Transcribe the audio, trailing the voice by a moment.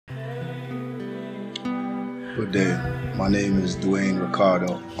Good day. My name is Dwayne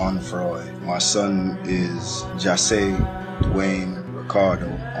Ricardo Onfroy. My son is Jase Dwayne Ricardo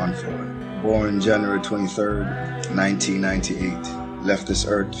Onfroy. Born January 23rd, 1998. Left this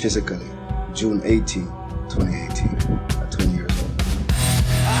earth physically June 18, 2018, at 20 years old.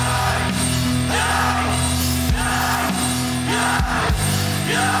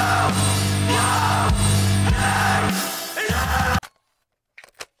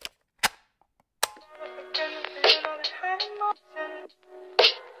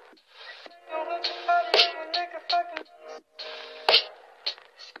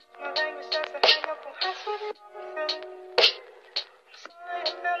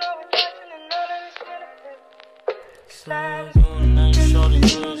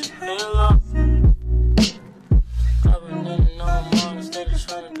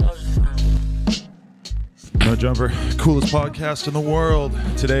 No Jumper, coolest podcast in the world.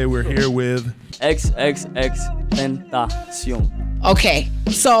 Today we're here with XXXTentacion. Okay,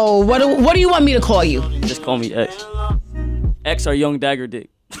 so what do you want me to call you? Just call me X. X or Young Dagger Dick.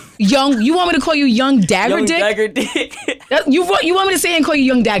 Young? You want me to call you Young Dagger Young Dick? Dagger Dick. You want me to say and call you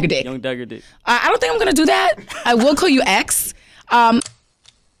Young Dagger Dick? Young Dagger Dick. I don't think I'm gonna do that. I will call you X.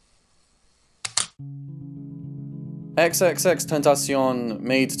 XXXTentacion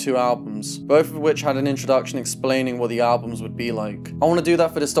made 2 albums, both of which had an introduction explaining what the albums would be like. I want to do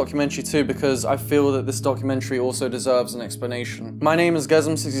that for this documentary too because I feel that this documentary also deserves an explanation. My name is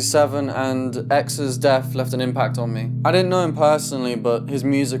Gezim67 and X's death left an impact on me. I didn't know him personally, but his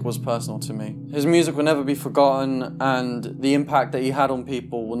music was personal to me. His music will never be forgotten and the impact that he had on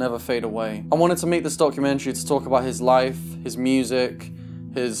people will never fade away. I wanted to make this documentary to talk about his life, his music,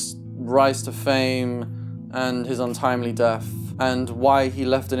 his rise to fame, and his untimely death, and why he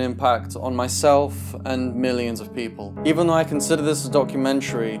left an impact on myself and millions of people. Even though I consider this a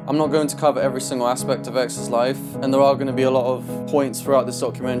documentary, I'm not going to cover every single aspect of X's life, and there are going to be a lot of points throughout this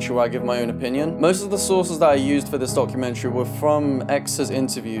documentary where I give my own opinion. Most of the sources that I used for this documentary were from X's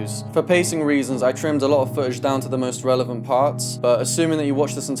interviews. For pacing reasons, I trimmed a lot of footage down to the most relevant parts, but assuming that you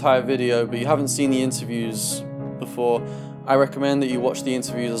watch this entire video but you haven't seen the interviews before, I recommend that you watch the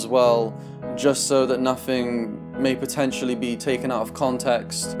interviews as well, just so that nothing may potentially be taken out of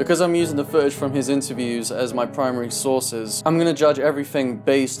context. Because I'm using the footage from his interviews as my primary sources, I'm gonna judge everything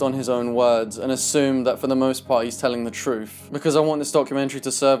based on his own words and assume that for the most part he's telling the truth. Because I want this documentary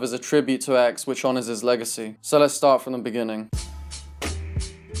to serve as a tribute to X which honors his legacy. So let's start from the beginning.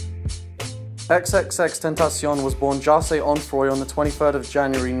 XXXTentacion was born Jase Onfroy on the 23rd of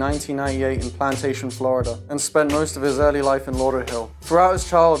January 1998 in Plantation, Florida, and spent most of his early life in Lauderhill. Throughout his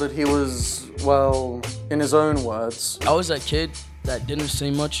childhood, he was, well, in his own words, I was that kid that didn't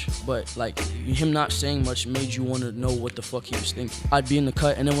say much, but like him not saying much made you want to know what the fuck he was thinking. I'd be in the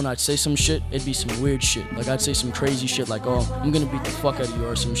cut and then when I'd say some shit, it'd be some weird shit. Like I'd say some crazy shit like, oh, I'm gonna beat the fuck out of you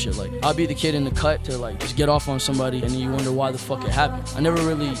or some shit. Like I'd be the kid in the cut to like just get off on somebody and then you wonder why the fuck it happened. I never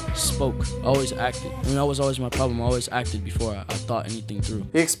really spoke, I always acted. I mean, that was always my problem, I always acted before I thought anything through.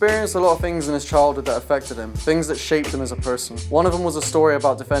 He experienced a lot of things in his childhood that affected him, things that shaped him as a person. One of them was a story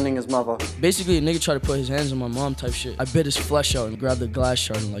about defending his mother. Basically, a nigga tried to put his hands on my mom type shit. I bit his flesh out and grabbed the glass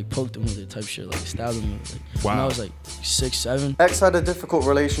shard and like poked him with it type shit, like stabbed him with it. Like, wow. When I was like 6, 7. X had a difficult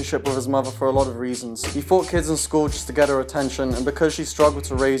relationship with his mother for a lot of reasons. He fought kids in school just to get her attention, and because she struggled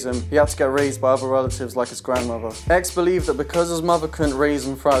to raise him, he had to get raised by other relatives like his grandmother. X believed that because his mother couldn't raise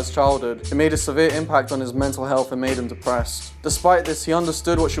him throughout his childhood, it made a severe impact on his mental health and made him depressed. Despite this, he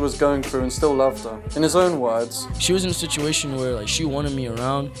understood what she was going through and still loved her. In his own words, she was in a situation where like she wanted me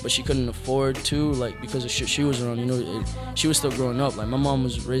around, but she couldn't afford to, like because of shit she was around, you know, she was still growing up. Like my mom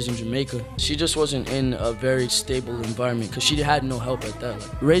was raised in Jamaica. She just wasn't in a very stable environment because she had no help at that.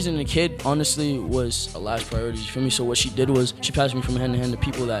 Like, raising a kid, honestly, was a last priority, you feel me? So what she did was, she passed me from hand to hand to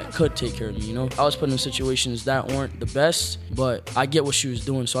people that could take care of me, you know? I was put in situations that weren't the best, but I get what she was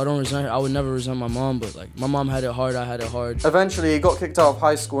doing, so I don't resent her. I would never resent my mom, but like, my mom had it hard, I had it hard. Eventually, he got kicked out of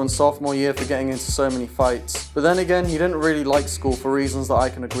high school in sophomore year for getting into so many fights. But then again, he didn't really like school for reasons that I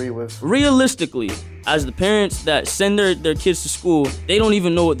can agree with. Realistically, as the parents that send their kids to school, they don't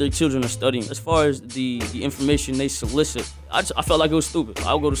even know what their children are studying. As far as the information they solicit, I felt like it was stupid.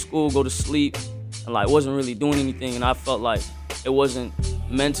 I would go to school, go to sleep, and like wasn't really doing anything, and I felt like it wasn't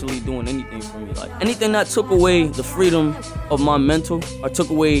mentally doing anything for me. Like anything that took away the freedom of my mental, or took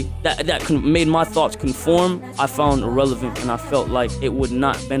away that made my thoughts conform, I found irrelevant, and I felt like it would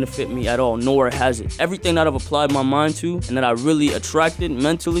not benefit me at all, nor has it. Everything that I've applied my mind to and that I really attracted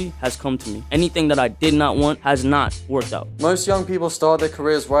mentally has come to me. Anything that I did not want has not worked out. Most young people start their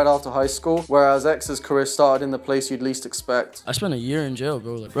careers right after high school, whereas X's career started in the place you'd least expect. I spent a year in jail,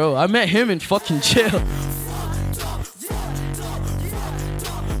 bro. Like, bro, I met him in fucking jail.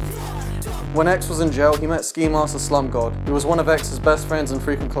 When X was in jail, he met Ski Master Slump God, who was one of X's best friends and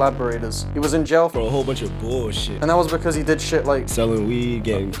frequent collaborators. He was in jail for a whole bunch of bullshit. And that was because he did shit like selling weed,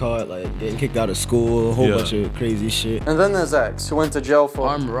 getting caught, like getting kicked out of school, a whole bunch of crazy shit. And then there's X, who went to jail for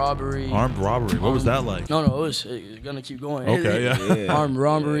armed robbery. Armed robbery? What was that like? No, it's gonna keep going. Okay, yeah. Armed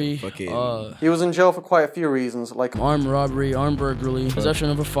robbery. He was in jail for quite a few reasons, like armed robbery, armed burglary, possession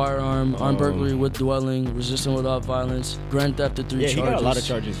of a firearm, armed burglary with dwelling, resisting without violence, grand theft of 3 charges. Yeah, he got a lot of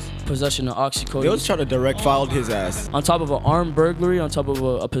charges. Possession of oxycodone. They was trying to direct filed his ass. On top of an armed burglary, on top of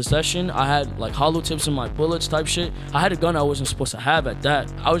a possession, I had like hollow tips in my bullets type shit. I had a gun I wasn't supposed to have at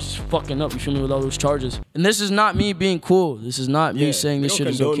that. I was just fucking up, you feel me, with all those charges. And this is not me being cool. This is not me saying this shit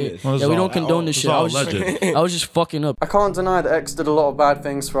is okay. Well, we don't condone this shit. I was just fucking up. I can't deny that X did a lot of bad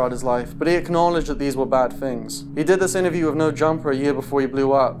things throughout his life, but he acknowledged that these were bad things. He did this interview with No Jumper a year before he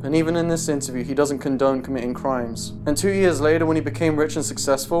blew up, and even in this interview, he doesn't condone committing crimes. And 2 years later, when he became rich and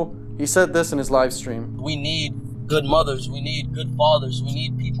successful, he said this in his live stream. We need good mothers, we need good fathers, we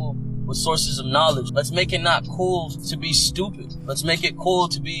need people with sources of knowledge. Let's make it not cool to be stupid. Let's make it cool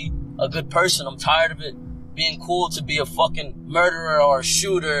to be a good person. I'm tired of it being cool to be a fucking murderer or a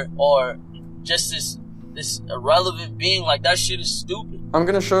shooter or just this irrelevant being. Like, that shit is stupid. I'm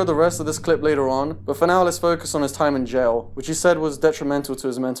gonna show the rest of this clip later on, but for now let's focus on his time in jail, which he said was detrimental to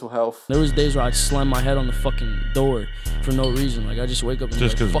his mental health. There was days where I'd slam my head on the fucking door for no reason. Like, I just wake up and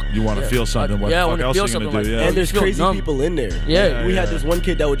just because you want to feel something. What the fuck else are you gonna do? And there's crazy people in there. Yeah. We had this one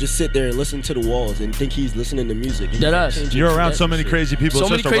kid that would just sit there and listen to the walls and think he's listening to music. You're around so many crazy people. So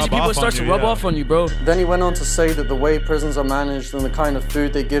many crazy people start to rub off on you, bro. Then he went on to say that the way prisons are managed and the kind of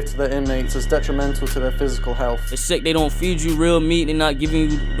food they give to their inmates is detrimental to their physical health. It's sick. They don't feed you real meat. They're not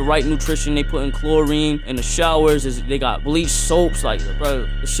giving you the right nutrition. They put in chlorine in the showers. They got bleach soaps. Like, bro,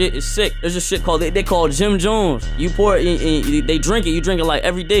 the shit is sick. There's a shit called they call Jim Jones. You pour it, and they drink it. You drink it like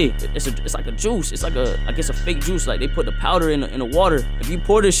every day. It's like a juice. It's like I guess a fake juice. Like, they put the powder in the water. If you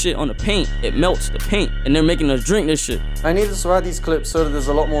pour this shit on the paint, it melts the paint, and they're making us drink this shit. I needed to add these clips so that there's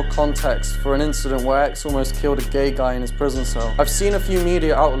a lot more context for an incident where X almost killed a gay guy in his prison cell. I've seen a few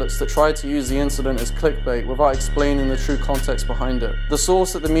media outlets that tried to use the incident as clickbait without explaining the true context behind it. The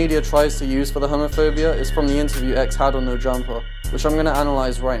source that the media tries to use for the homophobia is from the interview X had on No Jumper, which I'm going to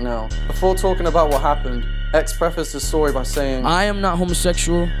analyze right now. Before talking about what happened, X prefaced his story by saying, I am not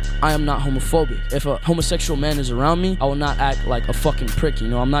homosexual, I am not homophobic. If a homosexual man is around me, I will not act like a fucking prick, you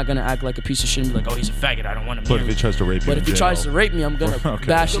know? I'm not gonna act like a piece of shit and be like, oh, he's a faggot, I don't want him. But if he tries to rape you, but if he tries to rape me, I'm gonna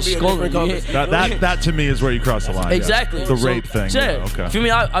bash his skull. That to me is where you cross the line. Exactly. Yeah. The rape thing. Yeah. Okay. Feel me?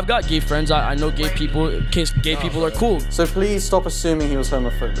 I've got gay friends. I know gay people. Gay people are cool. So please stop assuming he was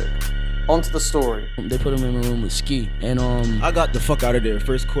homophobic. On to the story. They put him in a room with Ski, and I got the fuck out of there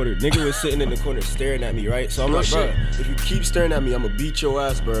first quarter. Nigga was sitting in the corner staring at me, right? So I'm like, bro, if you keep staring at me, I'm gonna beat your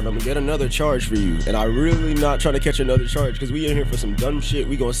ass, bro, and I'm gonna get another charge for you. And I really not trying to catch another charge, because we in here for some dumb shit.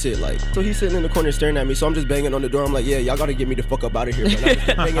 We gonna sit like. So he's sitting in the corner staring at me, so I'm just banging on the door. I'm like, yeah, y'all gotta get me the fuck up out of here. But I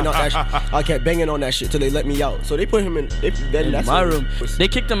kept banging on that shit. I kept banging on that shit till they let me out. So they put him in my room. They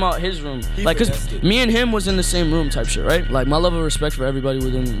kicked him out his room. Like, cause me and him was in the same room type shit, right? Like, my level of respect for everybody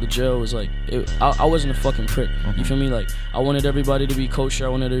within the jail was like, I wasn't a fucking prick. You feel me? Like, I wanted everybody to be kosher. I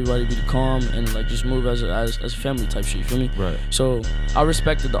wanted everybody to be calm and like just move as a family type shit. You feel me? Right. So I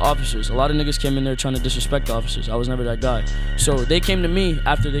respected the officers. A lot of niggas came in there trying to disrespect the officers. I was never that guy. So they came to me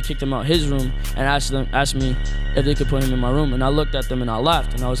after they kicked him out his room and asked me if they could put him in my room. And I looked at them and I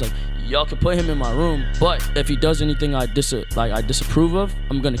laughed and I was like, y'all can put him in my room, but if he does anything I disapprove of,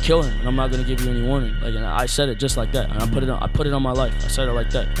 I'm gonna kill him, and I'm not gonna give you any warning. Like, and I said it just like that, and I put it on my life. I said it like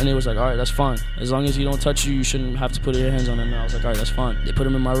that, and he was like, all right, that's fine. As long as he don't touch you, you shouldn't have to put your hands on him. And I was like, all right, that's fine. They put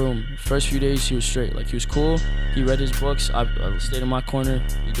him in my room. First few days, he was straight. Like, he was cool. He read his books. I stayed in my corner.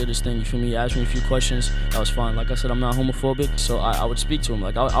 He did his thing. You feel me? He asked me a few questions. That was fine. Like I said, I'm not homophobic, so I would speak to him.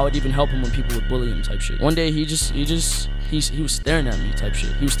 Like, I would even help him when people would bully him type shit. One day, he was staring at me type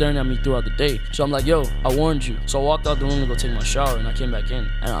shit. He was staring at me throughout the day. So I'm like, yo, I warned you. So I walked out the room to go take my shower, and I came back in,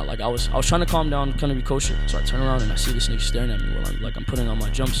 and I was trying to calm down, kind of be kosher. So I turn around and I see this nigga staring at me while I'm putting on my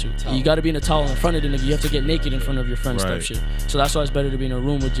jumpsuit. You gotta be in a towel in front of the nigga. You have to get naked in front of your friends type shit. So that's why it's better to be in a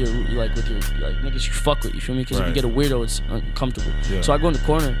room with your niggas you fuck with. You feel me? Because if you get a weirdo, it's uncomfortable. Yeah. So I go in the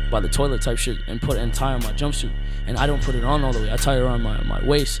corner by the toilet type shit and tie on my jumpsuit, and I don't put it on all the way. I tie it around my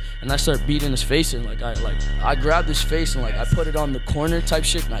waist, and I start beating his face, and I grabbed his face and I put it on the corner type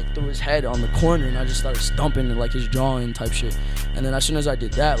shit, and I threw his head on the corner, and I just started stomping like his jaw in type shit. And then as soon as I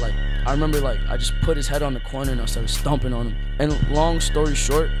did that, I remember I just put his head on the corner and I started stomping on him. And long story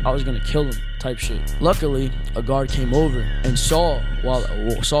short, I was gonna kill him. type shit. Luckily, a guard came over and saw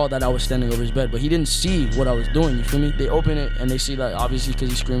that I was standing over his bed, but he didn't see what I was doing, you feel me? They open it and they see that, obviously because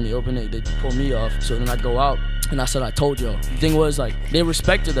he screamed, they open it, they pull me off. So then I go out and I said, I told y'all. The thing was, like, they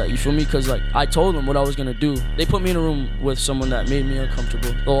respected that, you feel me? Because, like, I told them what I was gonna do. They put me in a room with someone that made me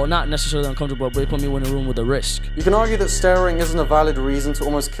uncomfortable. Well, not necessarily uncomfortable, but they put me in a room with a risk. You can argue that staring isn't a valid reason to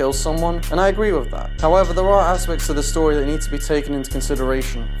almost kill someone, and I agree with that. However, there are aspects to the story that need to be taken into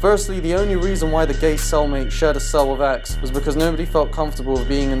consideration. Firstly, the only reason why the gay cellmate shared a cell with X was because nobody felt comfortable with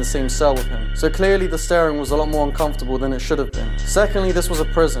being in the same cell with him. So clearly the staring was a lot more uncomfortable than it should have been. Secondly, this was a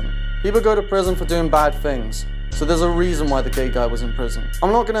prison. People go to prison for doing bad things. So there's a reason why the gay guy was in prison.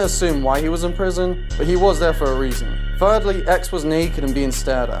 I'm not going to assume why he was in prison, but he was there for a reason. Thirdly, X was naked and being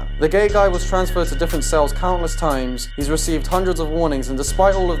stared at. The gay guy was transferred to different cells countless times, he's received hundreds of warnings, and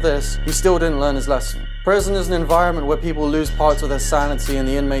despite all of this, he still didn't learn his lesson. Prison is an environment where people lose parts of their sanity and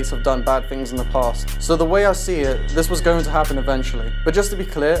the inmates have done bad things in the past. So the way I see it, this was going to happen eventually. But just to be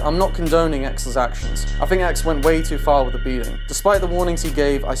clear, I'm not condoning X's actions. I think X went way too far with the beating. Despite the warnings he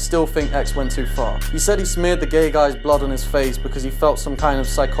gave, I still think X went too far. He said he smeared the gay guy's blood on his face because he felt some kind of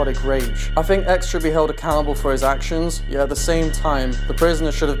psychotic rage. I think X should be held accountable for his actions, yet at the same time, the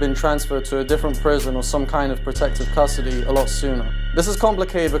prisoner should have been transferred to a different prison or some kind of protective custody a lot sooner. This is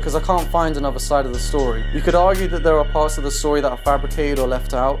complicated because I can't find another side of the story. You could argue that there are parts of the story that are fabricated or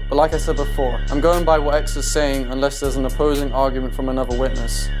left out, but like I said before, I'm going by what X is saying unless there's an opposing argument from another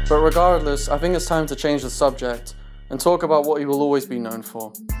witness. But regardless, I think it's time to change the subject and talk about what he will always be known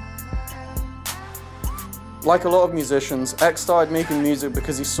for. Like a lot of musicians, X started making music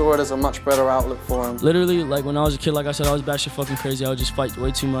because he saw it as a much better outlet for him. Literally, like when I was a kid, like I said, I was batshit fucking crazy. I would just fight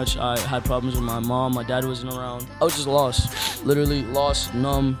way too much. I had problems with my mom. My dad wasn't around. I was just lost. Literally lost,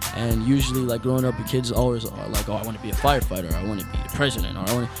 numb, and usually like growing up, kids always are like, oh, I want to be a firefighter. I want to be a president.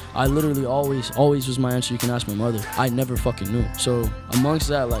 Or I literally always was my answer. You can ask my mother. I never fucking knew. So amongst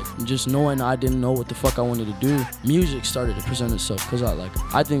that, like just knowing I didn't know what the fuck I wanted to do, music started to present itself. Cause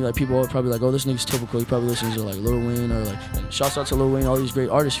I think like people are probably like, oh, this nigga's typical. He probably listens to like Lil Wayne or like, and shouts out to Lil Wayne, all these great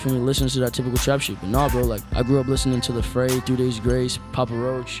artists, you feel me, listens to that typical trap shit. But nah, bro, like I grew up listening to The Fray, 3 Days Grace, Papa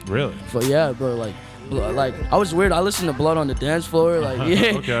Roach. Really? But yeah, bro, like I was weird. I listened to Blood on the Dance Floor, like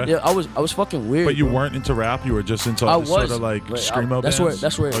yeah, okay. Yeah. I was fucking weird. But you bro. weren't into rap. You were just into sort of like screamo bands.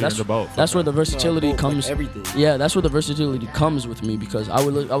 That's where the versatility comes. Like everything. Yeah, that's where the versatility comes with me because I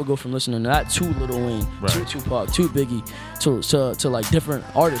would go from listening to that to Lil Wayne, to Tupac, to Biggie, to like different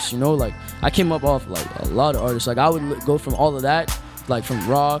artists. You know, like I came up off like a lot of artists. Like I would go from all of that. Like from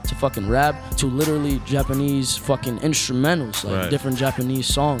rock to fucking rap to literally Japanese fucking instrumentals, like different Japanese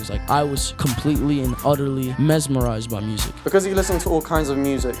songs. Like I was completely and utterly mesmerized by music. Because he listened to all kinds of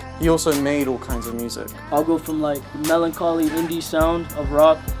music, he also made all kinds of music. I'll go from like melancholy indie sound of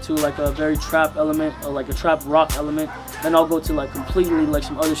rock to like a very trap element or like a trap rock element. Then I'll go to like completely like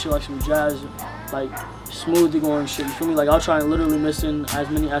some other shit, like some jazz, like smoothly going shit, you feel me? Like I'll try and literally miss in as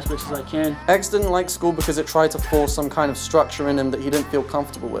many aspects as I can. X didn't like school because it tried to force some kind of structure in him that he didn't feel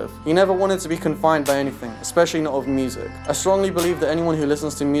comfortable with. He never wanted to be confined by anything, especially not of music. I strongly believe that anyone who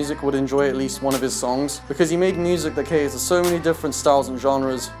listens to music would enjoy at least one of his songs, because he made music that caters to so many different styles and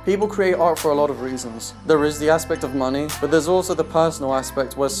genres. People create art for a lot of reasons. There is the aspect of money, but there's also the personal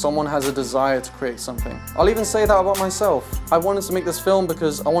aspect where someone has a desire to create something. I'll even say that about myself. I wanted to make this film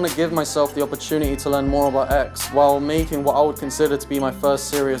because I want to give myself the opportunity to learn more about X while making what I would consider to be my first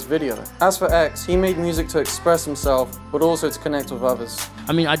serious video. As for X, he made music to express himself, but also to connect with others.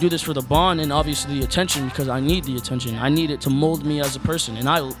 I mean, I do this for the bond and obviously the attention because I need the attention. I need it to mold me as a person, and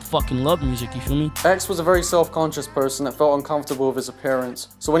I fucking love music, you feel me? X was a very self-conscious person that felt uncomfortable with his appearance.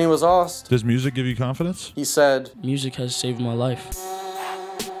 So when he was asked, does music give you confidence? He said, music has saved my life.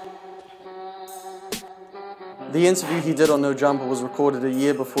 The interview he did on No Jumper was recorded a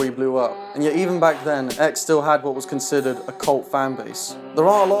year before he blew up, and yet even back then, X still had what was considered a cult fan base. There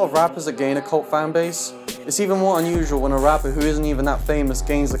aren't a lot of rappers that gain a cult fan base. It's even more unusual when a rapper who isn't even that famous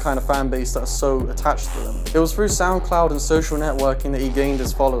gains the kind of fan base that is so attached to them. It was through SoundCloud and social networking that he gained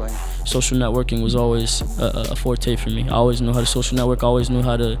his following. Social networking was always a forte for me. I always knew how to social network, I always knew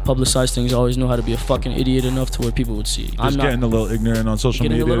how to publicize things, I always knew how to be a fucking idiot enough to where people would see it. Just getting a little ignorant on social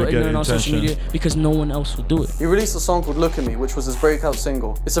media to get attention. Social media because no one else would do it. He released a song called Look At Me, which was his breakout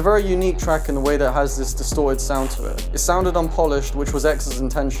single. It's a very unique track in the way that it has this distorted sound to it. It sounded unpolished, which was X's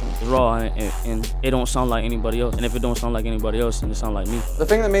intention. It's raw and it don't sound like anybody else. And if it don't sound like anybody else, then it sound like me. The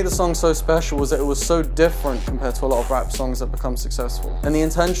thing that made the song so special was that it was so different compared to a lot of rap songs that become successful. And the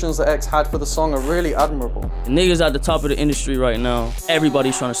intentions that X had for the song are really admirable. The niggas at the top of the industry right now,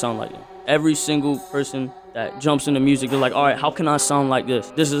 everybody's trying to sound like them. Every single person that jumps into music. They're like, all right, how can I sound like this?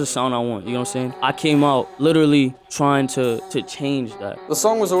 This is the sound I want, you know what I'm saying? I came out literally trying to change that. The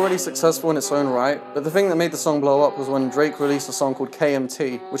song was already successful in its own right, but the thing that made the song blow up was when Drake released a song called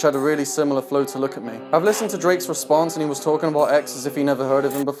KMT, which had a really similar flow to Look At Me. I've listened to Drake's response and he was talking about X as if he never heard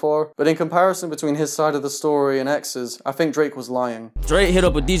of him before, but in comparison between his side of the story and X's, I think Drake was lying. Drake hit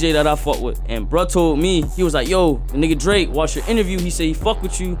up a DJ that I fuck with, and bruh told me, he was like, yo, the nigga Drake watched your interview, he said he fuck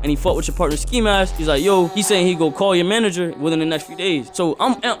with you, and he fuck with your partner Ski Mask. He's like, yo, he saying he go call your manager within the next few days. So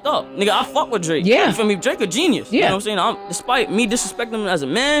I'm amped up. Nigga, I fuck with Drake. Yeah. You feel me? Drake a genius. Yeah. You know what I'm saying? Despite me disrespecting him as a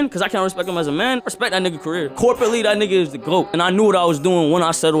man, because I can't respect him as a man, I respect that nigga career. Corporately, that nigga is the GOAT. And I knew what I was doing when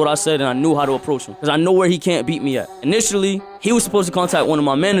I said what I said, and I knew how to approach him. Because I know where he can't beat me at. Initially, he was supposed to contact one of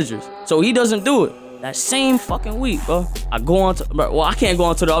my managers. So he doesn't do it. That same fucking week, bro, I go on to, well, I can't go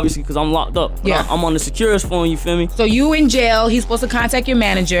on to it obviously because I'm locked up. Yeah. I'm on the securest phone, you feel me? So you in jail, he's supposed to contact your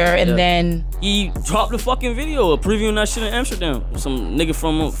manager, and then He dropped a fucking video previewing that shit in Amsterdam with some nigga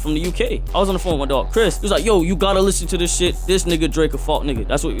from the UK. I was on the phone with my dog, Chris. He was like, yo, you gotta listen to this shit. This nigga Drake a fault nigga.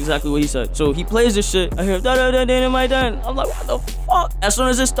 That's exactly what he said. So he plays this shit. I hear da-da-da-da-da-da-da. I'm like, what the fuck? As soon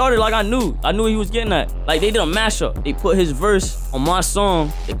as it started, like I knew he was getting that. Like they did a mashup. They put his verse on my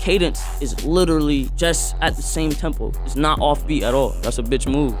song. The cadence is literally just at the same tempo. It's not offbeat at all. That's a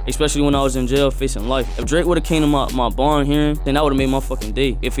bitch move. Especially when I was in jail facing life. If Drake would've came to my barn hearing, then that would've made my fucking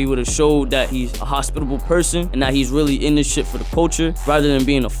day. If he would've showed that he's a hospitable person and that he's really in this shit for the culture, rather than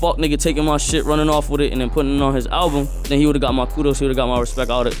being a fuck nigga taking my shit, running off with it, and then putting it on his album, then he would've got my kudos, he would've got my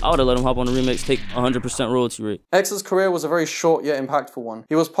respect. I would've let him hop on the remix, take 100% royalty rate. X's career was a very short yet impactful one.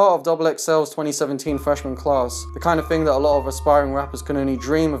 He was part of XXX's 2017 freshman class, the kind of thing that a lot of aspiring rappers can only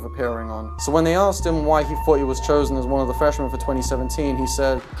dream of appearing on. So when they asked him why he thought he was chosen as one of the freshmen for 2017, he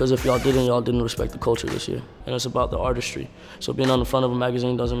said, because if y'all didn't respect the culture this year. And it's about the artistry. So being on the front of a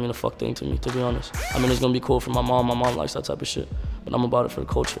magazine doesn't mean a fuck thing to me, to be honest. I mean, it's gonna be cool for my mom. My mom likes that type of shit. But I'm about it for the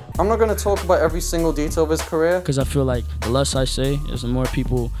culture. I'm not gonna talk about every single detail of his career, because I feel like the less I say, is the more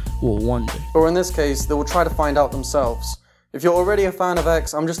people will wonder. or in this case, they will try to find out themselves. If you're already a fan of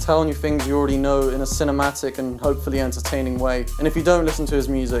X, I'm just telling you things you already know in a cinematic and hopefully entertaining way. And if you don't listen to his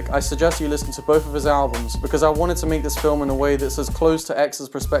music, I suggest you listen to both of his albums, because I wanted to make this film in a way that's as close to X's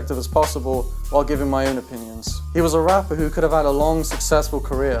perspective as possible while giving my own opinions. He was a rapper who could have had a long, successful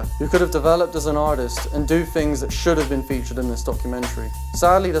career, who could have developed as an artist and do things that should have been featured in this documentary.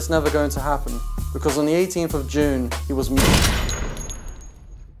 Sadly, that's never going to happen, because on the 18th of June, he was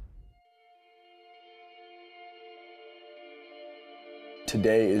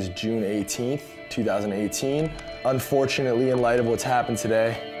Today is June 18th, 2018. Unfortunately, in light of what's happened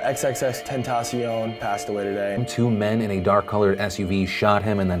today, XXXTentacion passed away today. 2 men in a dark-colored SUV shot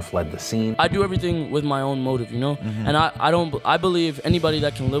him and then fled the scene. I do everything with my own motive, you know? And I believe anybody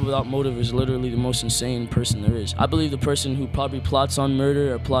that can live without motive is literally the most insane person there is. I believe the person who probably plots on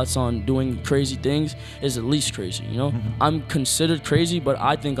murder or plots on doing crazy things is the least crazy, you know? I'm considered crazy, but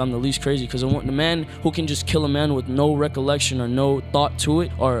I think I'm the least crazy, because the man who can just kill a man with no recollection or no thought to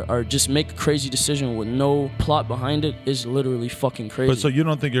it, or just make a crazy decision with no plot behind it, is literally fucking crazy. But so you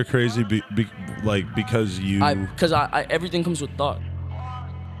don't think you're crazy because you... Because everything comes with thought.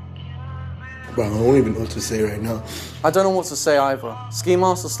 Bro, I don't even know what to say right now. I don't know what to say either. Ski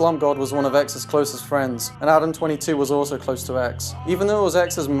Master Slump God was one of X's closest friends, and Adam22 was also close to X. Even though it was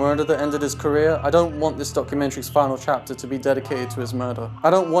X's murder that ended his career, I don't want this documentary's final chapter to be dedicated to his murder. I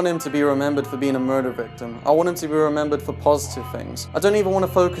don't want him to be remembered for being a murder victim. I want him to be remembered for positive things. I don't even want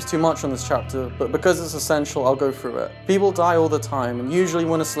to focus too much on this chapter, but because it's essential, I'll go through it. People die all the time, and usually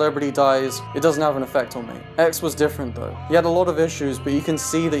when a celebrity dies, it doesn't have an effect on me. X was different though. He had a lot of issues, but you can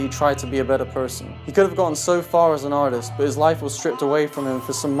see that he tried to be a better person. He could have gotten so far as an artist, but his life was stripped away from him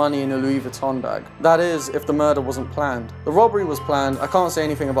for some money in a Louis Vuitton bag. That is, if the murder wasn't planned. The robbery was planned, I can't say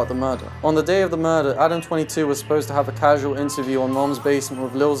anything about the murder. On the day of the murder, Adam22 was supposed to have a casual interview on Mom's Basement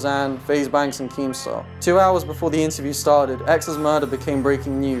with Lil Xan, FaZe Banks and Keemstar. 2 hours before the interview started, X's murder became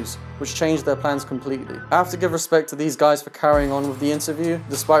breaking news, which changed their plans completely. I have to give respect to these guys for carrying on with the interview,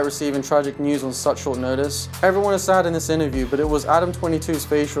 despite receiving tragic news on such short notice. Everyone is sad in this interview, but it was Adam22's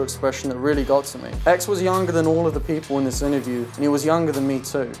facial expression that really got to me. X was younger than all of the people in this interview, and he was younger than me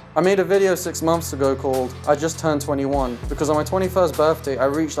too. I made a video 6 months ago called I Just Turned 21, because on my 21st birthday I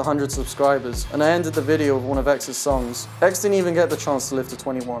reached 100 subscribers, and I ended the video with one of X's songs. X didn't even get the chance to live to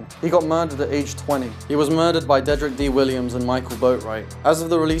 21. He got murdered at age 20. He was murdered by Dedrick D. Williams and Michael Boatwright. As of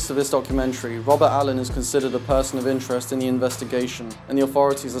the release of this documentary, Robert Allen is considered a person of interest in the investigation, and the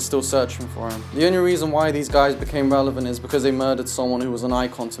authorities are still searching for him. The only reason why these guys became relevant is because they murdered someone who was an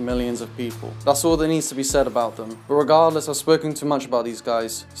icon to millions of people. That's all there needs to be said about them. But regardless, I've spoken too much about these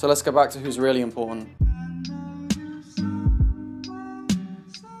guys, so let's get back to who's really important.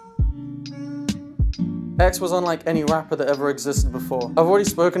 X was unlike any rapper that ever existed before. I've already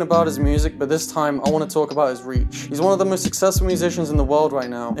spoken about his music, but this time I want to talk about his reach. He's one of the most successful musicians in the world right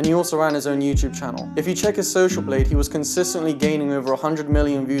now, and he also ran his own YouTube channel. If you check his social blade, he was consistently gaining over 100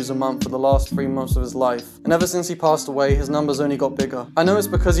 million views a month for the last 3 months of his life. And ever since he passed away, his numbers only got bigger. I know it's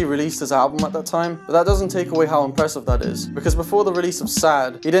because he released his album at that time, but that doesn't take away how impressive that is. Because before the release of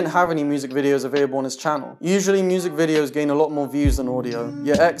Sad, he didn't have any music videos available on his channel. Usually music videos gain a lot more views than audio,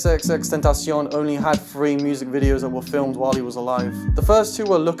 yet XXXTentacion only had 3 music videos that were filmed while he was alive. The first 2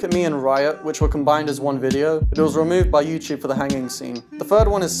 were Look at Me and Riot, which were combined as one video, but it was removed by YouTube for the hanging scene. The third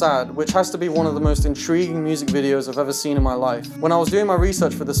one is Sad, which has to be one of the most intriguing music videos I've ever seen in my life. When I was doing my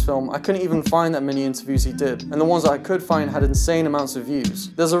research for this film, I couldn't even find that many interviews he did, and the ones that I could find had insane amounts of views.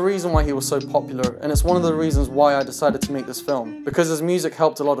 There's a reason why he was so popular, and it's one of the reasons why I decided to make this film, because his music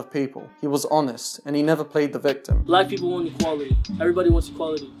helped a lot of people. He was honest, and he never played the victim. Black people want equality. Everybody wants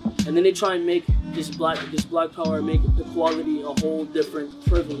equality. And then they try and make this black power, make equality a whole different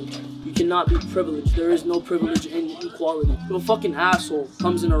privilege. You cannot be privileged. There is no privilege in equality. If a fucking asshole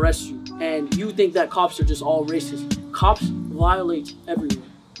comes and arrests you, and you think that cops are just all racist, cops violate everyone.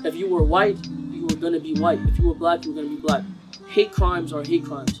 If you were white, you were gonna be white. If you were black, you were gonna be black. Hate crimes are hate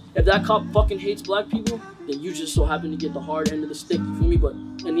crimes. If that cop fucking hates black people, then you just so happen to get the hard end of the stick, you feel me? But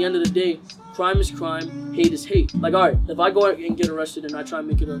in the end of the day, crime is crime, hate is hate. Like, alright, if I go out and get arrested and I try and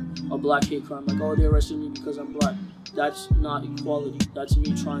make it a black hate crime, like, oh, they arrested me because I'm black, that's not equality. That's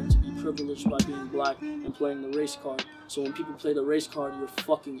me trying to be privileged by being black and playing the race card. So when people play the race card, you're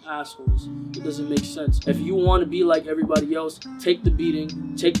fucking assholes. It doesn't make sense. If you want to be like everybody else, take the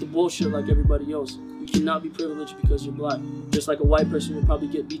beating, take the bullshit like everybody else. You cannot be privileged because you're black. Just like a white person will probably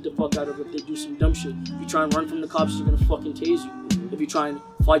get beat the fuck out of if they do some dumb shit. If you try and run from the cops, they're gonna fucking tase you. If you try and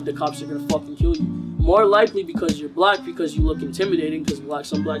fight the cops, they're gonna fucking kill you. More likely because you're black, because you look intimidating, because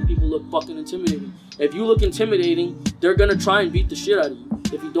some black people look fucking intimidating. If you look intimidating, they're gonna try and beat the shit out of you.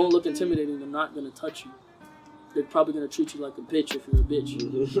 If you don't look intimidating, they're not gonna touch you. They're probably gonna treat you like a bitch if you're a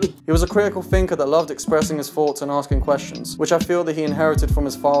bitch. He was a critical thinker that loved expressing his thoughts and asking questions, which I feel that he inherited from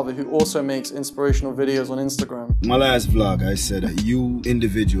his father, who also makes inspirational videos on Instagram. In my last vlog, I said that you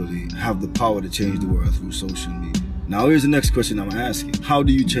individually have the power to change the world through social media. Now here's the next question I'm asking. How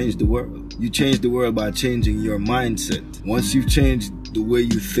do you change the world? You change the world by changing your mindset. Once you've changed the way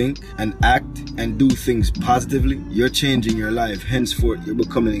you think and act and do things positively, you're changing your life. Henceforth, you're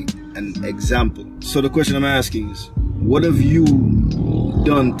becoming an example. So the question I'm asking is, what have you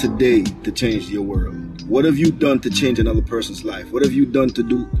done today to change your world? What have you done to change another person's life? What have you done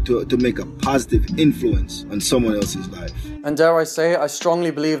to make a positive influence on someone else's life? And dare I say, I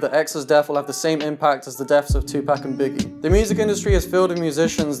strongly believe that X's death will have the same impact as the deaths of Tupac and Biggie. The music industry is filled with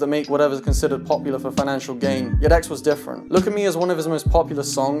musicians that make whatever is considered popular for financial gain, yet X was different. Look at Me is one of his most popular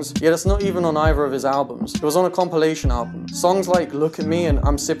songs, yet it's not even on either of his albums. It was on a compilation album. Songs like Look at Me and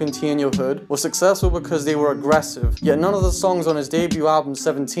I'm Sipping Tea in Your Hood were successful because they were aggressive, yet none of the songs on his debut album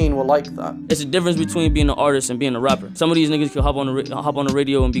 17 were like that. It's a difference between being an artist and being a rapper. Some of these niggas could hop on the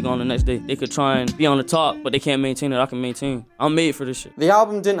radio and be gone the next day. They could try and be on the top, but they can't maintain it. I can maintain. I'm made for this shit. The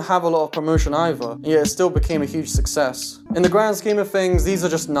album didn't have a lot of promotion either, yet it still became a huge success. In the grand scheme of things, these are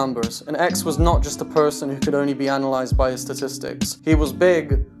just numbers, and X was not just a person who could only be analyzed by his statistics. He was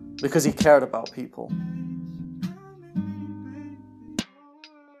big because he cared about people.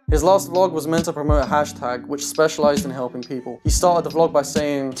 His last vlog was meant to promote a hashtag which specialized in helping people. He started the vlog by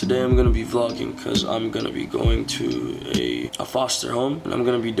saying, Today I'm gonna be vlogging because I'm gonna be going to a foster home, and I'm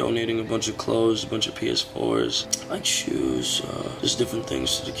gonna be donating a bunch of clothes, a bunch of PS4s, like shoes, just different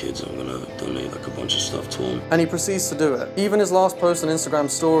things to the kids. I'm gonna donate like a bunch of stuff to them. And he proceeds to do it. Even his last post on Instagram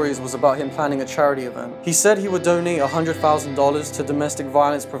stories was about him planning a charity event. He said he would donate $100,000 to domestic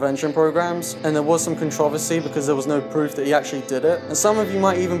violence prevention programs, and there was some controversy because there was no proof that he actually did it. And some of you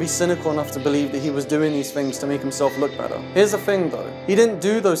might even be cynical enough to believe that he was doing these things to make himself look better. Here's the thing though, he didn't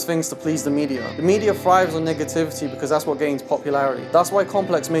do those things to please the media. The media thrives on negativity because that's what gains popularity. That's why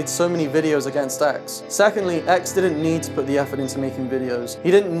Complex made so many videos against X. Secondly, X didn't need to put the effort into making videos.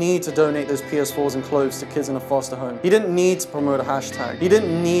 He didn't need to donate those PS4s and clothes to kids in a foster home. He didn't need to promote a hashtag. He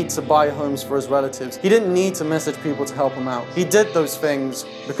didn't need to buy homes for his relatives. He didn't need to message people to help him out. He did those things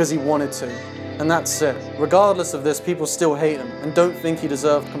because he wanted to. And that's it. Regardless of this, people still hate him and don't think he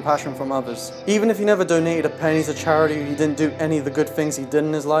deserved compassion from others. Even if he never donated a penny to charity or he didn't do any of the good things he did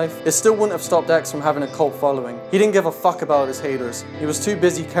in his life, it still wouldn't have stopped X from having a cult following. He didn't give a fuck about his haters. He was too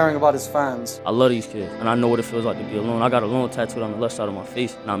busy caring about his fans. I love these kids, and I know what it feels like to be alone. I got alone tattooed on the left side of my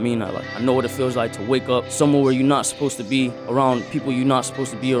face, and I mean that. Like, I know what it feels like to wake up somewhere where you're not supposed to be, around people you're not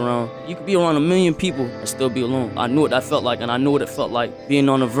supposed to be around. You could be around 1 million people and still be alone. I knew what that felt like, and I know what it felt like being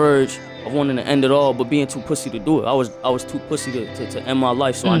on the verge of wanting to end it all, but being too pussy to do it. I was too pussy to end my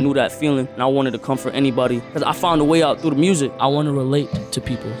life, so I knew that feeling, and I wanted to comfort anybody, because I found a way out through the music. I want to relate to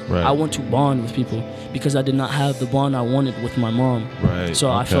people. Right. I want to bond with people, because I did not have the bond I wanted with my mom. Right. So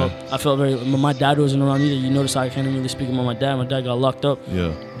I felt very, my dad wasn't around either. You notice I can't really speak about my dad. My dad got locked up.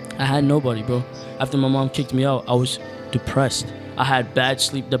 Yeah. I had nobody, bro. After my mom kicked me out, I was depressed. I had bad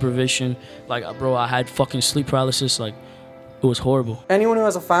sleep deprivation. Like, bro, I had fucking sleep paralysis. Like, it was horrible. Anyone who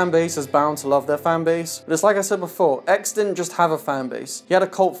has a fan base is bound to love their fan base. But it's like I said before, X didn't just have a fan base. He had a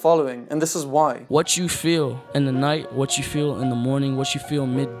cult following, and this is why. What you feel in the night, what you feel in the morning, what you feel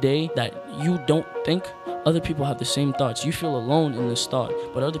midday, that you don't think, other people have the same thoughts. You feel alone in this thought,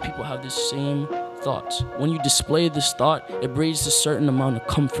 but other people have the same thoughts. When you display this thought, it breeds a certain amount of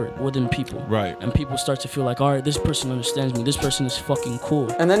comfort within people. Right. And people start to feel like, all right, this person understands me. This person is fucking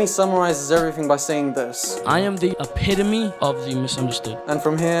cool. And then he summarizes everything by saying this: I am the epitome of the misunderstood. And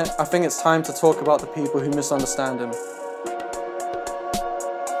from here, I think it's time to talk about the people who misunderstand him.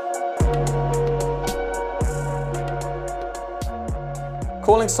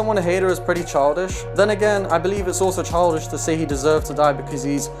 Calling someone a hater is pretty childish. Then again, I believe it's also childish to say he deserved to die because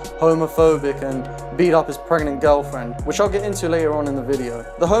he's homophobic and beat up his pregnant girlfriend, which I'll get into later on in the video.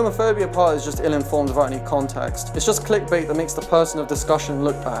 The homophobia part is just ill-informed without any context. It's just clickbait that makes the person of discussion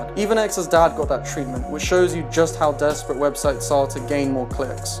look bad. Even X's dad got that treatment, which shows you just how desperate websites are to gain more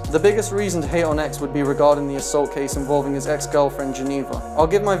clicks. The biggest reason to hate on X would be regarding the assault case involving his ex-girlfriend Geneva. I'll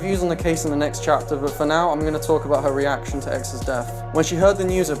give my views on the case in the next chapter, but for now I'm going to talk about her reaction to X's death. When she heard the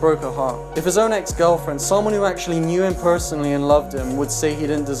news, it broke her heart. If his own ex-girlfriend, someone who actually knew him personally and loved him, would say he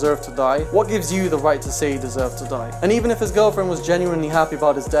didn't deserve to die, what gives you the right to say he deserved to die? And even if his girlfriend was genuinely happy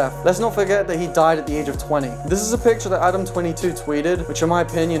about his death, let's not forget that he died at the age of 20. This is a picture that Adam22 tweeted, which in my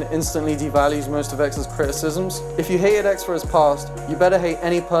opinion instantly devalues most of X's criticisms. If you hated X for his past, you better hate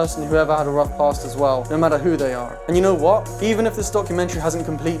any person who ever had a rough past as well, no matter who they are. And you know what? Even if this documentary hasn't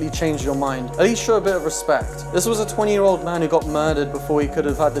completely changed your mind, at least show a bit of respect. This was a 20-year-old man who got murdered before he could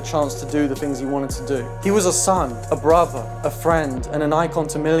have had the chance to do the things he wanted to do. He was a son, a brother, a friend, and an icon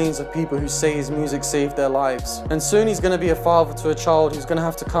to millions of people who say his music saved their lives. And soon he's going to be a father to a child who's going to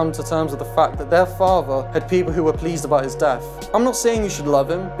have to come to terms with the fact that their father had people who were pleased about his death. I'm not saying you should love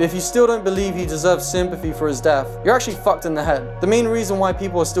him, but if you still don't believe he deserves sympathy for his death, you're actually fucked in the head. The main reason why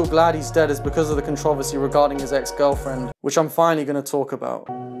people are still glad he's dead is because of the controversy regarding his ex-girlfriend, which I'm finally going to talk about.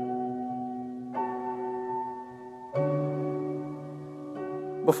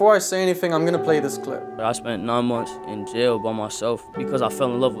 Before I say anything, I'm gonna play this clip. I spent 9 months in jail by myself because I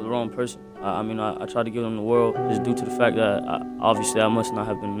fell in love with the wrong person. I tried to give them the world just due to the fact that obviously I must not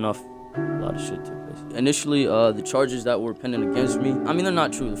have been enough. A lot of shit took place. Initially, the charges that were pending against me, they're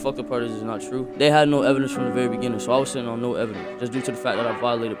not true. The fucked up part is it's not true. They had no evidence from the very beginning, so I was sitting on no evidence. Just due to the fact that I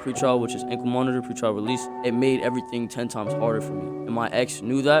violated pretrial, which is ankle monitor, pretrial release, it made everything 10 times harder for me. And my ex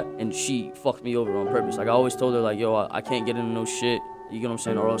knew that, and she fucked me over on purpose. Like, I always told her, like, yo, I can't get into no shit. You get what I'm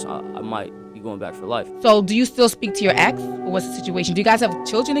saying? Or else I might be going back for life. So do you still speak to your ex? Or what's the situation? Do you guys have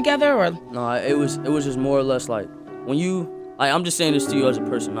children together or? No, it was just more or less like when you, I'm just saying this to you as a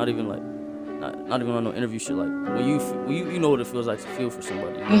person, not even like, not even on no interview shit. Like when you know what it feels like to feel for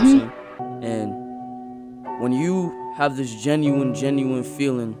somebody. You know what I'm saying? And when you have this genuine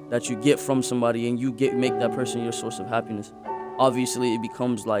feeling that you get from somebody and you make that person your source of happiness, obviously it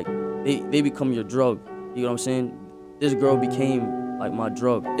becomes like, they become your drug. You know what I'm saying? This girl became like my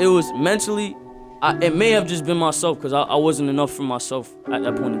drug. It was mentally, it may have just been myself because I wasn't enough for myself at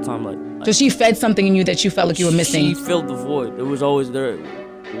that point in time. Like so she fed something in you that you felt like you were missing? She filled the void. It was always there,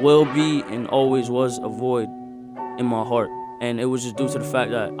 will be and always was a void in my heart. And it was just due to the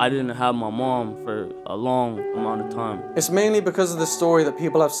fact that I didn't have my mom for a long amount of time. It's mainly because of this story that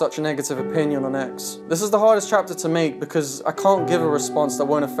people have such a negative opinion on X. This is the hardest chapter to make because I can't give a response that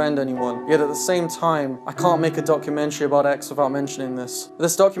won't offend anyone, yet at the same time, I can't make a documentary about X without mentioning this.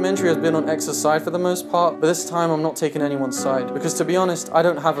 This documentary has been on X's side for the most part, but this time I'm not taking anyone's side, because to be honest, I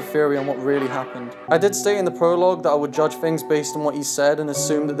don't have a theory on what really happened. I did state in the prologue that I would judge things based on what he said and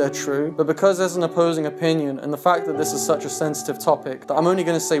assume that they're true, but because there's an opposing opinion and the fact that this is such a sensitive topic that I'm only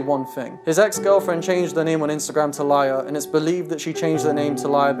going to say one thing. His ex-girlfriend changed her name on Instagram to Liar, and it's believed that she changed her name to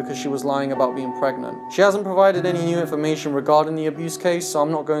Liar because she was lying about being pregnant. She hasn't provided any new information regarding the abuse case, so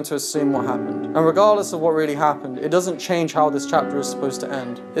I'm not going to assume what happened. And regardless of what really happened, it doesn't change how this chapter is supposed to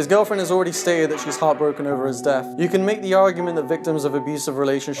end. His girlfriend has already stated that she's heartbroken over his death. You can make the argument that victims of abusive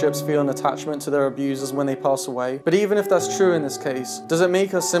relationships feel an attachment to their abusers when they pass away, but even if that's true in this case, does it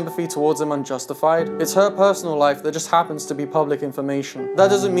make her sympathy towards him unjustified? It's her personal life that just happens to be be public information. That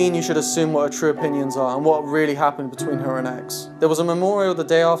doesn't mean you should assume what her true opinions are and what really happened between her and X. There was a memorial the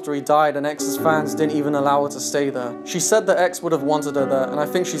day after he died and X's fans didn't even allow her to stay there. She said that X would have wanted her there, and I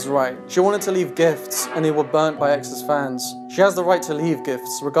think she's right. She wanted to leave gifts and they were burnt by X's fans. She has the right to leave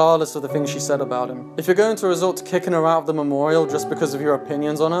gifts, regardless of the things she said about him. If you're going to resort to kicking her out of the memorial just because of your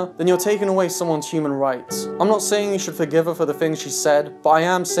opinions on her, then you're taking away someone's human rights. I'm not saying you should forgive her for the things she said, but I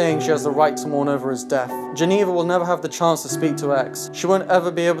am saying she has the right to mourn over his death. Geneva will never have the chance to speak to X. She won't ever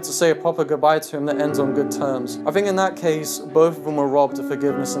be able to say a proper goodbye to him that ends on good terms. I think in that case, both of them were robbed of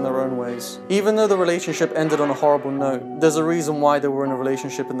forgiveness in their own ways. Even though the relationship ended on a horrible note, there's a reason why they were in a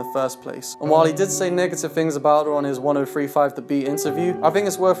relationship in the first place. And while he did say negative things about her on his 1035 The Beat interview, I think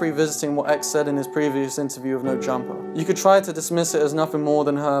it's worth revisiting what X said in his previous interview of No Jumper. You could try to dismiss it as nothing more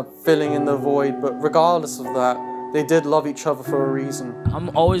than her filling in the void, but regardless of that, they did love each other for a reason. I'm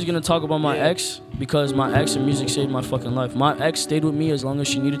always gonna talk about my ex because my ex and music saved my fucking life. My ex stayed with me as long as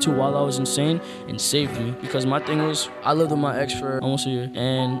she needed to while I was insane and saved me. Because my thing was, I lived with my ex for almost a year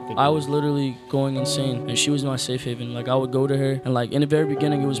and I was literally going insane and she was my safe haven. Like I would go to her and like in the very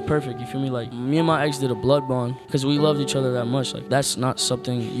beginning it was perfect, you feel me? Like me and my ex did a blood bond because we loved each other that much. Like that's not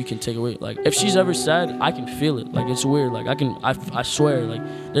something you can take away. Like if she's ever sad, I can feel it. Like it's weird. Like I swear,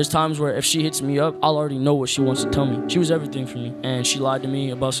 like there's times where if she hits me up, I'll already know what she wants to tell me. She was everything for me and she lied to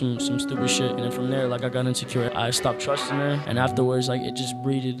me about some stupid shit, and then from there like I got insecure. I stopped trusting her and afterwards like it just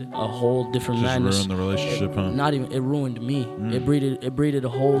breeded a whole different madness. Just ruined the relationship, huh? Not even, it ruined me. It breeded a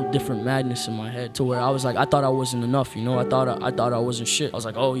whole different madness in my head to where I was like, I thought I wasn't enough, you know? I thought I wasn't shit. I was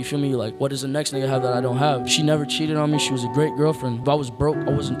like, oh, you feel me? Like what does the next nigga have that I don't have? She never cheated on me. She was a great girlfriend. If I was broke, I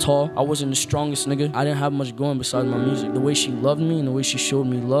wasn't tall, I wasn't the strongest nigga. I didn't have much going besides my music. The way she loved me and the way she showed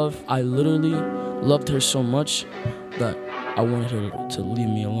me love, I literally loved her so much that I wanted her to leave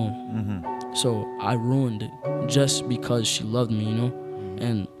me alone. So I ruined it just because she loved me, you know?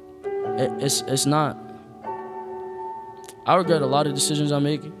 And it's not, I regret a lot of decisions I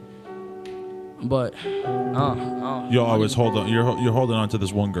make, but you always hold on. You're holding on to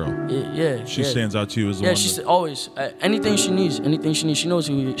this one girl. Yeah. She stands out to you as the one. Yeah, she's always anything she needs. She knows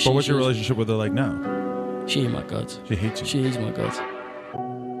who. But what's your relationship with her like now? She hates my guts. She hates you. She hates my guts.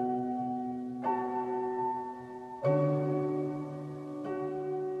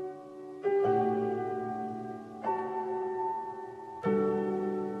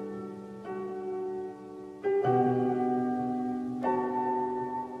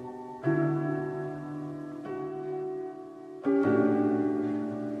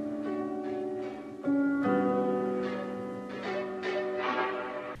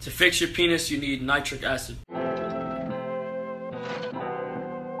 To fix your penis, you need nitric acid.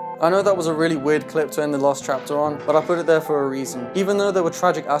 I know that was a really weird clip to end the last chapter on, but I put it there for a reason. Even though there were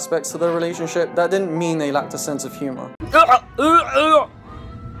tragic aspects to their relationship, that didn't mean they lacked a sense of humor.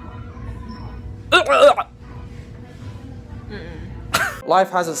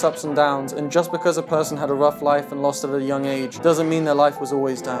 Life has its ups and downs, and just because a person had a rough life and lost at a young age doesn't mean their life was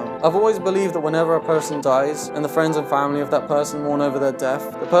always down. I've always believed that whenever a person dies and the friends and family of that person mourn over their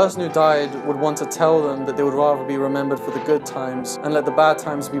death, the person who died would want to tell them that they would rather be remembered for the good times and let the bad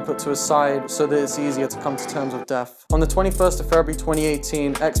times be put to a side so that it's easier to come to terms with death. On the 21st of February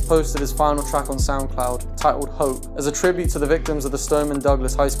 2018, X posted his final track on SoundCloud, titled Hope, as a tribute to the victims of the Stoneman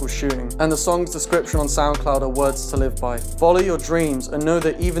Douglas High School shooting, and the song's description on SoundCloud are words to live by. Follow your dreams and know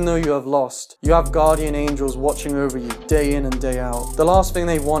that even though you have lost, you have guardian angels watching over you day in and day out. The last thing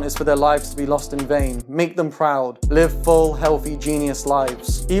they want is for their lives to be lost in vain. Make them proud. Live full, healthy, genius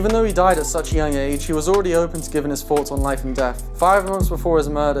lives. Even though he died at such a young age, he was already open to giving his thoughts on life and death. 5 months before his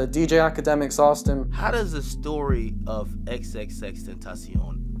murder, DJ Academics asked him, how does the story of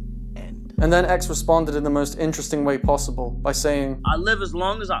XXXTentacion end? And then X responded in the most interesting way possible by saying, I live as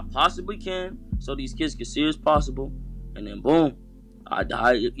long as I possibly can so these kids can see as possible, and then boom, I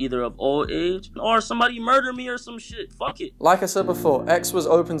die either of old age or somebody murder me or some shit. Fuck it. Like I said before, X was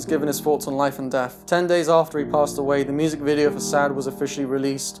open to giving his thoughts on life and death. 10 days after he passed away, the music video for Sad was officially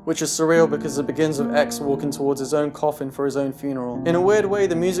released, which is surreal because it begins with X walking towards his own coffin for his own funeral. In a weird way,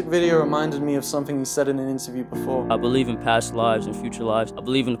 the music video reminded me of something he said in an interview before. I believe in past lives and future lives. I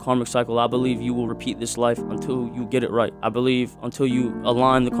believe in the karmic cycle. I believe you will repeat this life until you get it right. I believe until you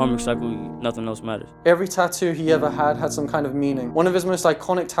align the karmic cycle, nothing else matters. Every tattoo he ever had some kind of meaning. One of his most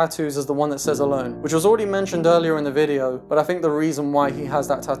iconic tattoos is the one that says alone, which was already mentioned earlier in the video, but I think the reason why he has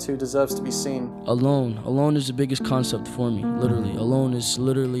that tattoo deserves to be seen. Alone is the biggest concept for me, literally. Alone is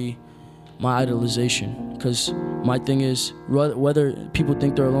literally my idolization. Because my thing is, whether people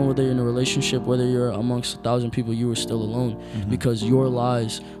think they're alone, whether you're in a relationship, whether you're amongst 1,000 people, you are still alone. Because your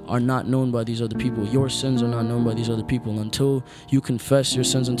lies are not known by these other people. Your sins are not known by these other people. Until you confess your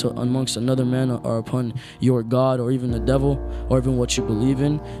sins amongst another man or upon your God or even the devil or even what you believe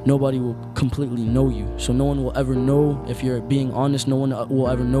in, nobody will completely know you. So no one will ever know if you're being honest. No one will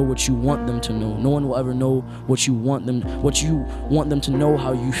ever know what you want them to know. No one will ever know what you want them to know,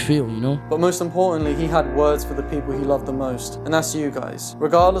 how you feel, you know? But most importantly, he had words for the people he loved the most, and that's you guys.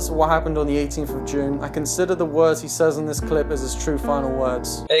 Regardless of what happened on the 18th of June, I consider the words he says in this clip as his true final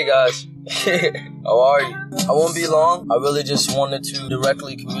words. Hey guys, how are you? I won't be long. I really just wanted to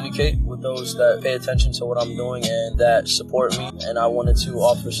directly communicate with those that pay attention to what I'm doing and that support me, and I wanted to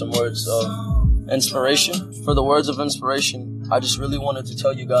offer some words of inspiration. For the words of inspiration, I just really wanted to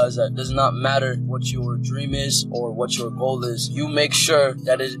tell you guys that it does not matter what your dream is or what your goal is. You make sure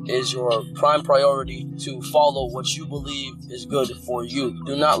that it is your prime priority to follow what you believe is good for you.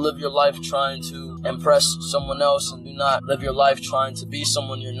 Do not live your life trying to impress someone else, and do not live your life trying to be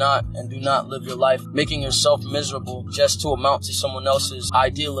someone you're not, and do not live your life making yourself miserable just to amount to someone else's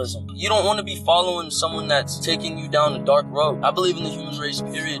idealism. You don't want to be following someone that's taking you down a dark road. I believe in the human race,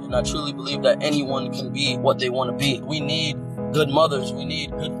 period, and I truly believe that anyone can be what they want to be. We need good mothers, we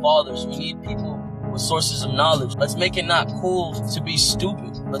need good fathers, we need people with sources of knowledge. Let's make it not cool to be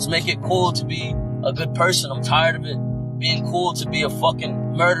stupid. Let's make it cool to be a good person. I'm tired of it being cool to be a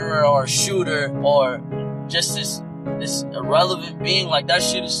fucking murderer or a shooter or just this irrelevant being. Like, that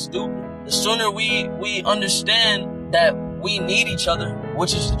shit is stupid. The sooner we understand that we need each other,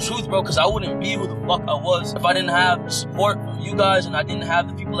 which is the truth, bro, because I wouldn't be who the fuck I was if I didn't have the support from you guys and I didn't have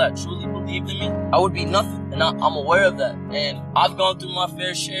the people that truly believed in me. I would be nothing, and I'm aware of that. And I've gone through my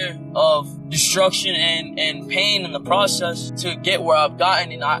fair share of destruction and pain in the process to get where I've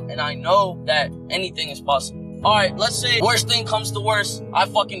gotten, and I know that anything is possible. Alright, let's say worst thing comes to worst, I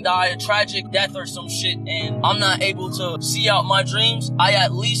fucking die a tragic death or some shit, and I'm not able to see out my dreams. I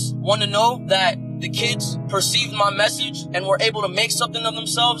at least want to know that the kids perceived my message and were able to make something of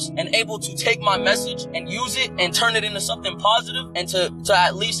themselves and able to take my message and use it and turn it into something positive and to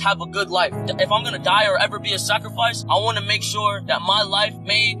at least have a good life. If I'm gonna die or ever be a sacrifice, I want to make sure that my life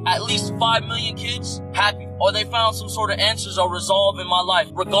made at least 5 million kids happy, or they found some sort of answers or resolve in my life.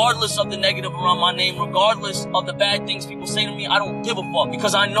 Regardless of the negative around my name, regardless of the bad things people say to me, I don't give a fuck,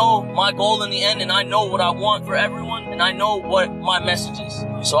 because I know my goal in the end, and I know what I want for everyone, and I know what my message is.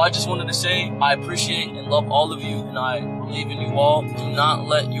 So I just wanted to say I appreciate and love all of you, and I believe in you all. Do not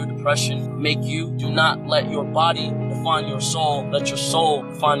let your depression make you. Do not let your body define your soul. Let your soul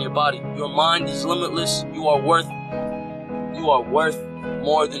define your body. Your mind is limitless. You are worth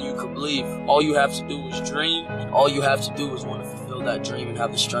more than you could believe. All you have to do is dream, and all you have to do is want to fulfill that dream and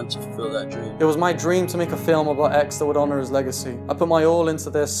have the strength to fulfill that dream. It was my dream to make a film about X that would honor his legacy. I put my all into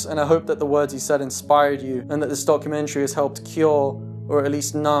this, and I hope that the words he said inspired you, and that this documentary has helped cure or at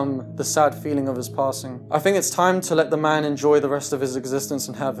least numb the sad feeling of his passing. I think it's time to let the man enjoy the rest of his existence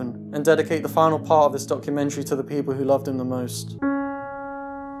in heaven, and dedicate the final part of this documentary to the people who loved him the most.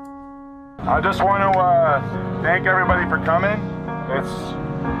 I just want to thank everybody for coming.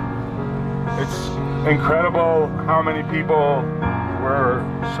 It's incredible how many people were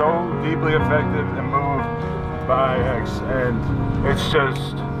so deeply affected and moved by X, and it's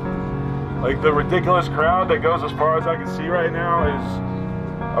just like the ridiculous crowd that goes as far as I can see right now is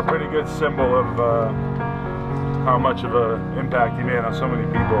a pretty good symbol of how much of an impact he made on so many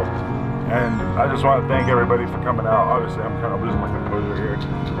people. And I just want to thank everybody for coming out. Obviously, I'm kind of losing my composure here,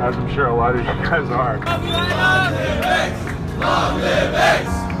 as I'm sure a lot of you guys are. Long live X! Long live X!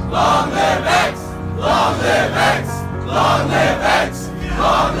 Long live X! Long live X! Long live X!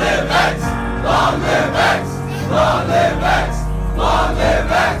 Long live X! Long live X! Long live X! Long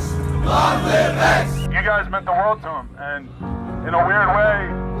live X! Long live X! You guys meant the world to him, and in a weird way,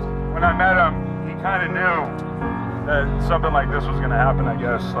 when I met him, he kind of knew that something like this was going to happen, I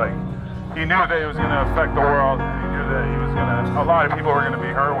guess. Like, he knew that it was going to affect the world, and he knew that he was going to, a lot of people were going to be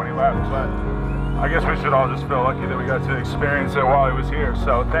hurt when he left, but I guess we should all just feel lucky that we got to experience it while he was here.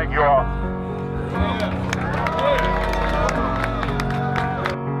 So thank you all.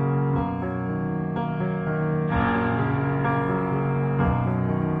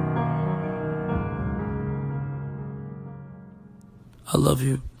 I love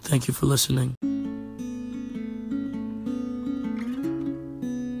you. Thank you for listening.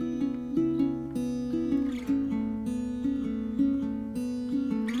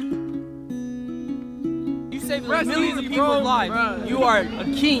 You saved millions of people's lives. You are a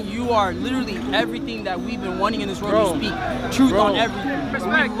king. You are literally everything that we've been wanting in this world. You speak truth on everything.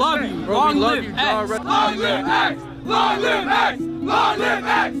 We love you. Long live X. Long live X. Long live X. Long live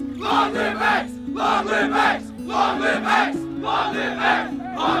X. Long live X. Long live X. Long live X. Long live X.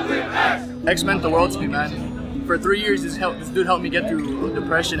 Long live X. X meant the world to me, man. For 3 years, this dude helped me get through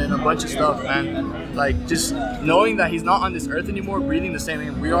depression and a bunch of stuff, man. Like, just knowing that he's not on this earth anymore, breathing the same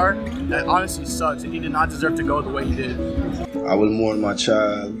air we are, that honestly sucks, and he did not deserve to go the way he did. I will mourn my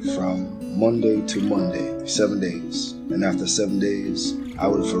child from Monday to Monday, 7 days. And after 7 days, I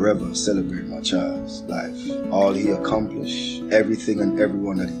will forever celebrate my child's life. All he accomplished, everything and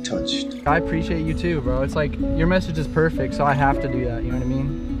everyone that he touched. I appreciate you too, bro. It's like, your message is perfect, so I have to do that, you know what I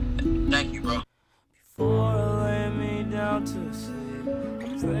mean? Thank you, bro. Before I lay me down to sleep, I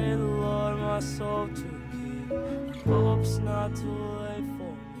pray the Lord my soul to keep. I hope's not too late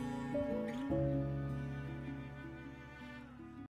for me.